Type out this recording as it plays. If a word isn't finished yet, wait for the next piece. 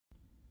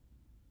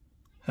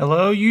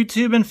Hello,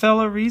 YouTube and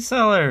fellow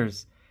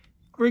resellers.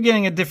 We're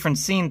getting a different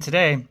scene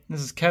today.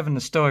 This is Kevin,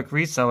 the Stoic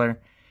Reseller,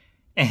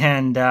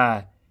 and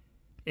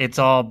it's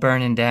all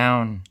burning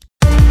down.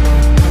 I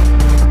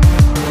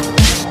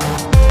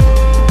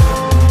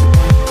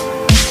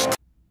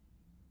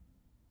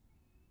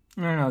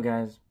don't know,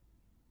 guys.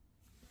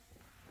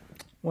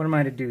 What am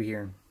I to do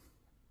here?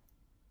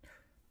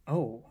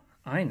 Oh,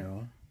 I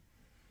know.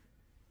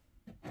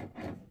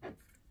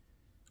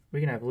 We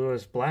can have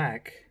Lewis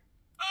Black.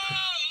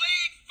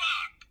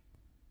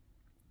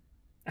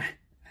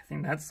 I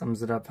think that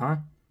sums it up, huh?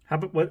 How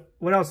about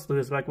what else,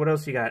 Lewis Black? What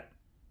else you got?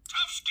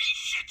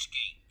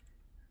 Toxicity.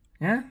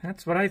 Yeah,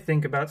 that's what I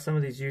think about some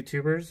of these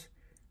YouTubers.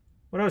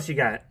 What else you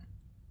got?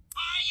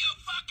 Are you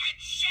fucking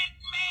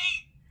shitting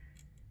me?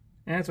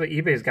 Yeah, that's what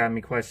eBay's got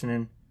me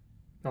questioning.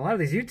 A lot of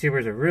these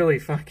YouTubers are really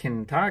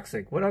fucking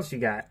toxic. What else you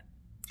got?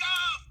 Go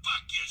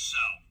fuck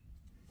yourself.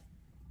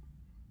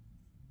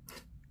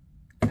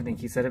 I think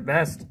he said it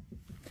best.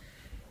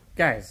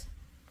 Guys,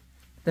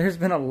 there's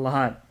been a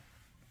lot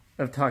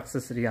of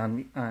toxicity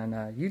on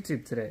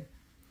YouTube today.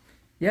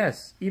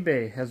 Yes,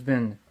 eBay has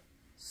been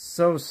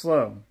so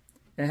slow.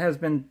 It has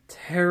been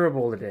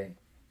terrible today.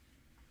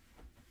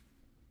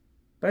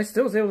 But I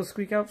still was able to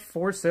squeak out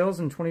 4 sales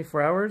in 24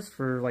 hours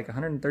for like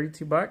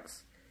 132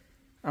 bucks.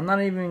 I'm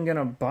not even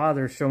gonna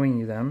bother showing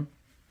you them.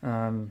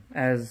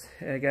 As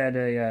I got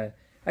a,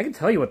 I can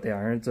tell you what they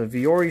are. It's a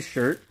Viore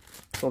shirt,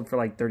 sold for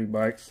like 30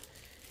 bucks.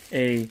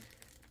 A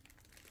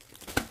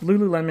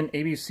Lululemon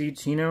ABC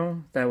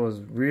chino that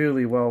was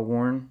really well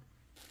worn,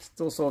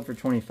 still sold for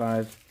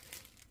 25.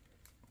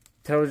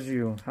 Tells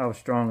you how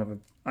strong of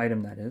an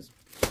item that is.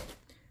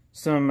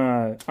 Some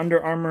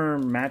Under Armour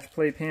match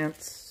play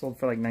pants, sold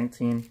for like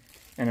 19.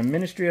 And a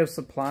Ministry of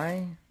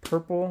Supply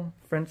purple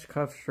French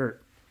cuff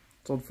shirt,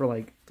 sold for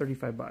like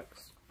 35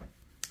 bucks.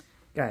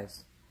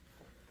 Guys,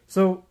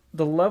 so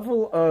the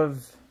level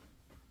of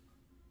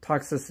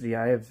toxicity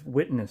I have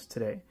witnessed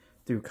today,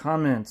 through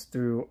comments,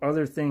 through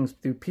other things,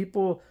 through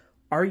people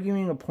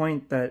arguing a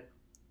point that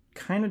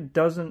kind of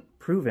doesn't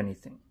prove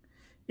anything.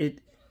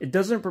 It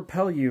doesn't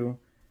propel you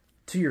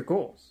to your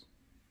goals.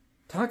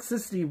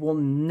 Toxicity will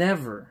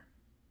never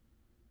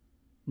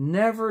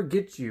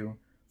get you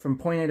from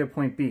point A to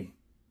point B.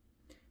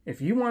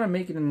 If you want to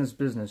make it in this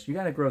business, you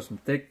got to grow some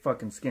thick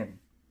fucking skin.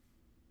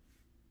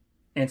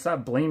 And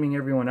stop blaming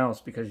everyone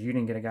else because you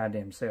didn't get a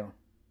goddamn sale.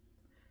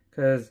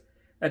 Because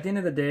at the end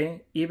of the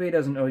day, eBay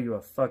doesn't owe you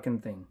a fucking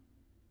thing.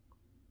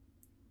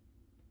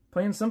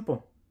 Plain and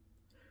simple.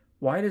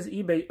 Why does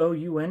eBay owe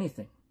you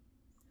anything?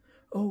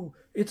 Oh,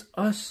 it's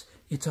us,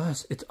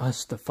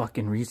 the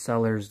fucking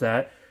resellers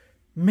that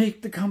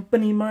make the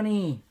company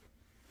money.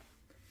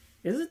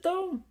 Is it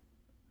though?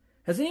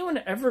 Has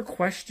anyone ever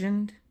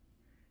questioned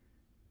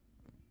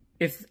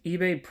if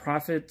eBay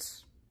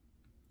profits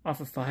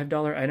off a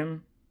 $5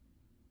 item?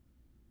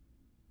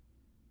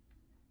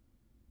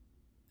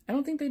 I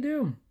don't think they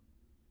do.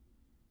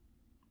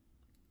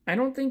 I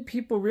don't think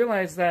people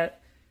realize that.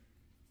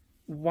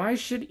 Why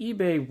should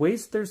eBay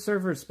waste their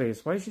server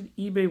space? Why should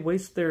eBay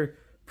waste their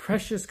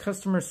precious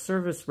customer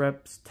service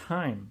reps'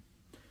 time?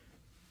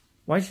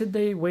 Why should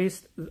they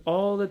waste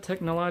all the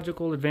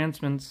technological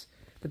advancements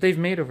that they've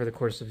made over the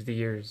course of the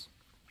years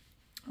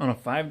on a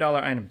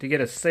 $5 item, to get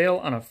a sale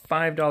on a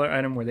 $5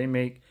 item where they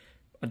make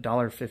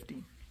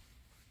 $1.50?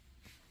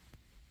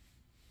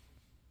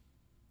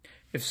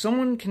 If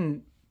someone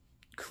can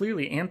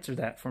clearly answer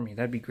that for me,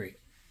 that'd be great.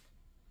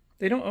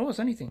 They don't owe us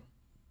anything.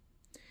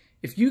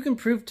 If you can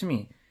prove to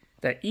me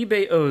that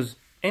eBay owes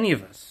any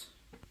of us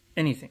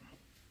anything,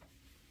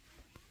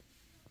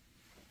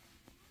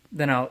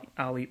 then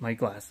I'll eat my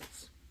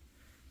glasses.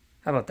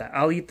 How about that?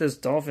 I'll eat this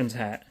Dolphins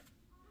hat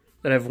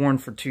that I've worn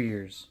for 2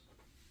 years.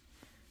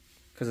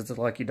 Because it's a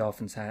lucky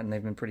Dolphins hat and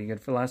they've been pretty good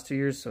for the last 2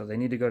 years, so they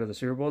need to go to the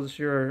Super Bowl this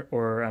year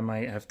or I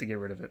might have to get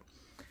rid of it.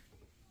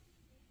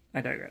 I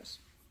digress.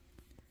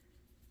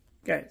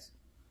 Guys,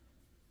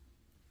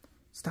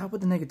 stop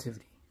with the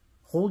negativity.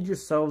 Hold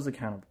yourselves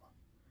accountable.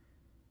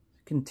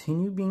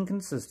 Continue being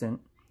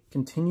consistent.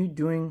 Continue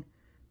doing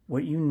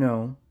what you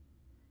know.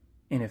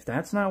 And if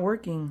that's not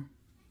working,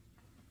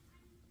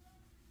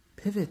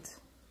 pivot.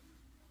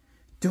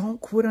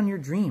 Don't quit on your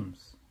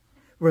dreams.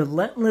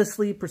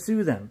 Relentlessly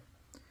pursue them.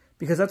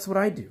 Because that's what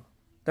I do.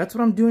 That's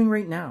what I'm doing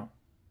right now.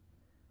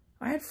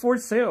 I had 4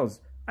 sales.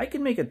 I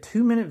can make a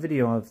 2-minute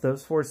video of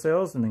those 4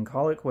 sales and then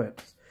call it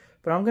quits.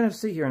 But I'm going to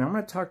sit here and I'm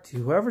going to talk to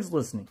whoever's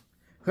listening.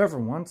 Whoever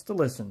wants to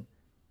listen.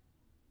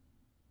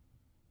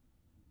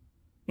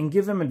 And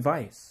give them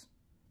advice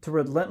to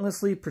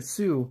relentlessly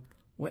pursue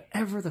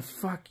whatever the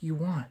fuck you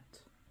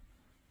want.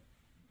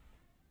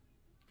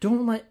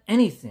 Don't let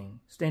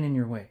anything stand in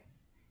your way.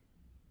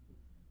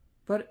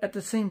 But at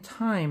the same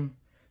time,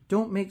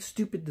 don't make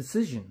stupid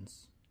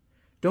decisions.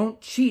 Don't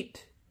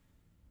cheat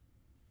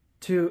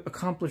to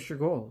accomplish your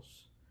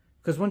goals.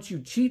 Because once you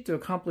cheat to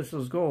accomplish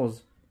those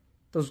goals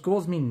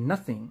mean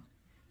nothing.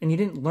 And you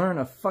didn't learn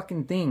a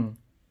fucking thing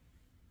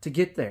to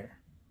get there.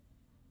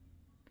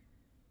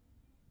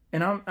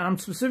 And I'm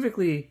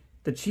specifically,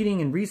 the cheating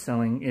and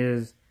reselling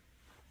is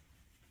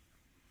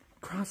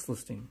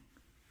cross-listing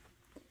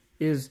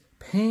is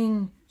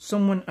paying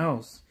someone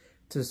else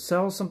to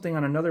sell something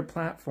on another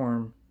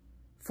platform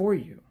for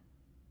you.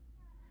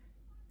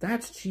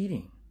 That's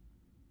cheating.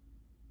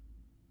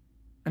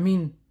 I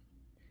mean,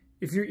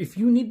 if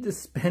you need to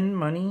spend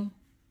money,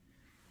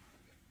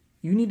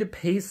 you need to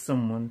pay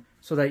someone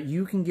so that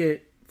you can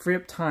free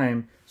up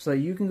time so that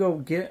you can go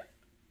get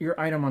your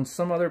item on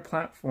some other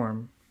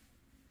platform.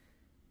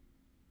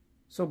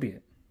 So be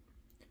it.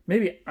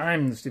 Maybe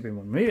I'm the stupid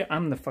one. Maybe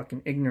I'm the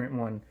fucking ignorant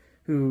one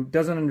who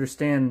doesn't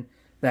understand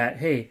that,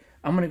 hey,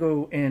 I'm going to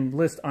go and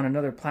list on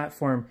another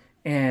platform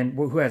and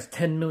who has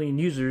 10 million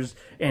users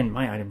and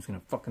my item's going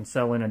to fucking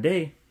sell in a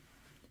day.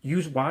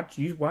 You watch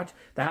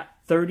that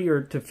 $30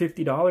 or to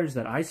 $50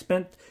 that I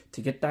spent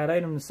to get that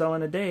item to sell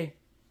in a day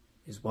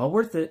is well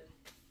worth it.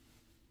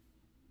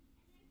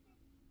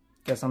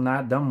 Guess I'm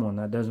that dumb one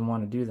that doesn't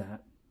want to do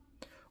that.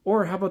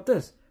 Or how about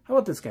this? How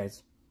about this,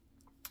 guys?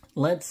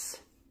 Let's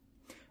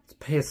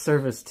pay a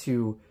service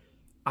to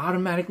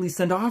automatically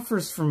send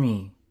offers for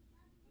me.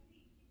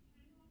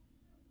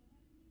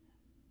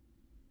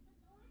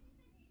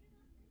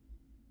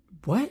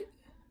 What?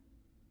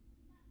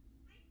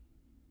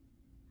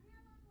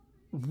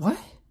 What?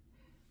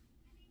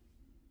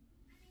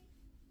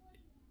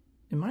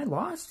 Am I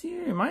lost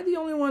here? Am I the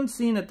only one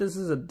seeing that this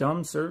is a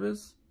dumb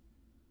service?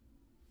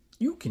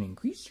 You can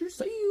increase your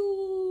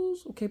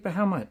sales. Okay, but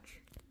how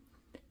much?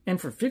 And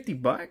for 50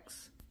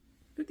 bucks?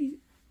 50,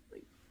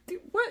 like,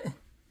 dude, what?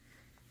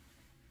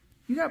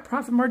 You got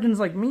profit margins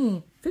like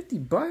me. 50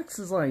 bucks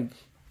is like,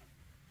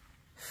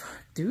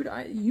 dude,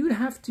 you'd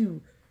have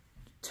to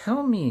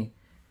tell me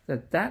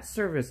that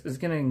service is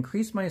going to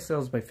increase my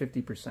sales by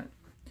 50%.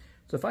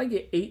 So if I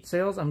get 8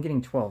 sales, I'm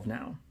getting 12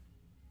 now.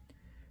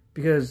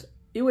 Because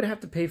it would have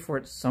to pay for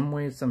it some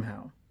way,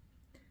 somehow.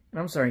 And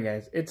I'm sorry,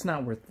 guys, it's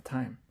not worth the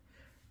time.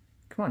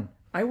 Come on,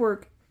 I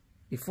work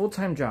a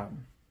full-time job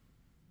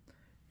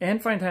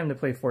and find time to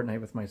play Fortnite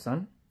with my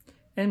son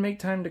and make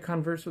time to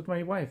converse with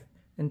my wife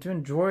and to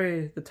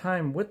enjoy the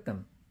time with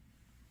them.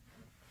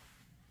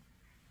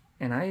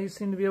 And I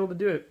seem to be able to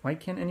do it. Why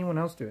can't anyone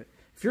else do it?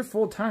 If you're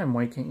full-time,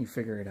 why can't you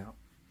figure it out?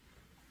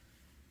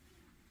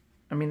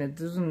 I mean, it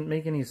doesn't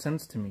make any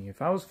sense to me.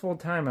 If I was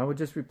full-time, I would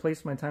just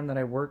replace my time that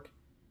I work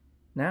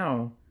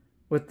now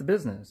with the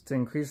business to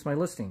increase my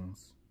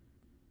listings.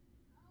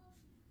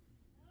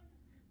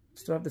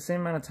 Still have the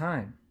same amount of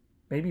time.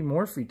 Maybe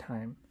more free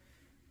time.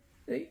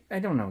 I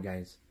don't know,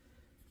 guys.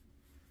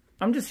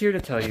 I'm just here to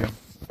tell you,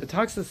 the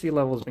toxicity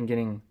level has been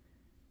getting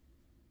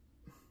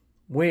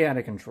way out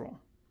of control.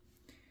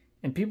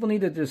 And people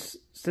need to just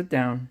sit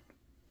down,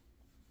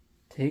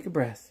 take a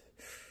breath,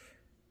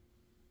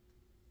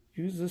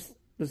 use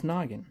this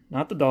noggin.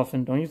 Not the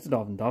dolphin. Don't use the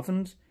dolphin.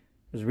 Dolphins,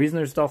 there's a reason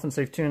there's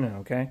dolphin-safe tuna,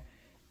 okay?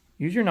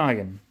 Use your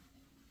noggin.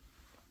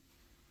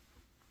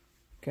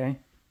 Okay?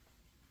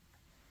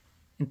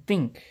 And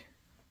think.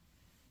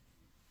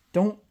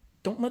 Don't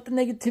let the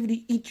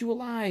negativity eat you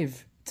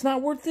alive. It's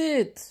not worth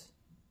it.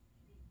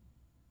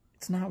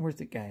 It's not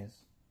worth it, guys.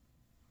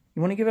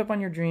 You want to give up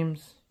on your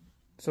dreams?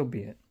 So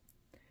be it.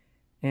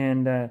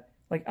 And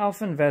like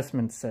Alpha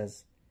Investments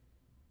says,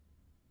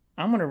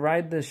 I'm going to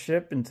ride this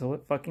ship until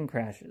it fucking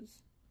crashes.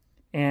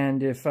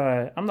 And if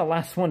I'm the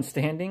last one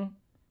standing,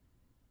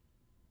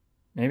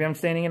 maybe I'm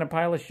standing in a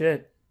pile of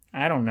shit.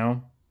 I don't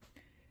know.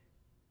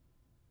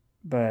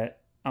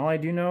 But all I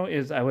do know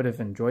is I would have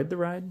enjoyed the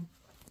ride.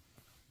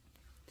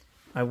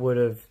 I would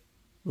have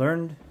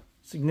learned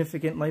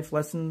significant life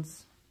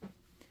lessons.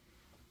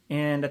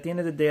 And at the end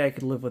of the day, I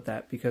could live with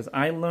that. Because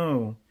I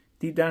know,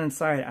 deep down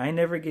inside, I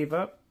never gave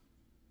up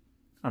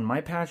on my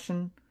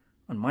passion,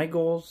 on my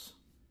goals.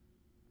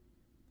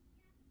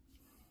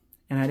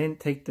 And I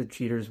didn't take the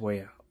cheater's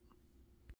way out.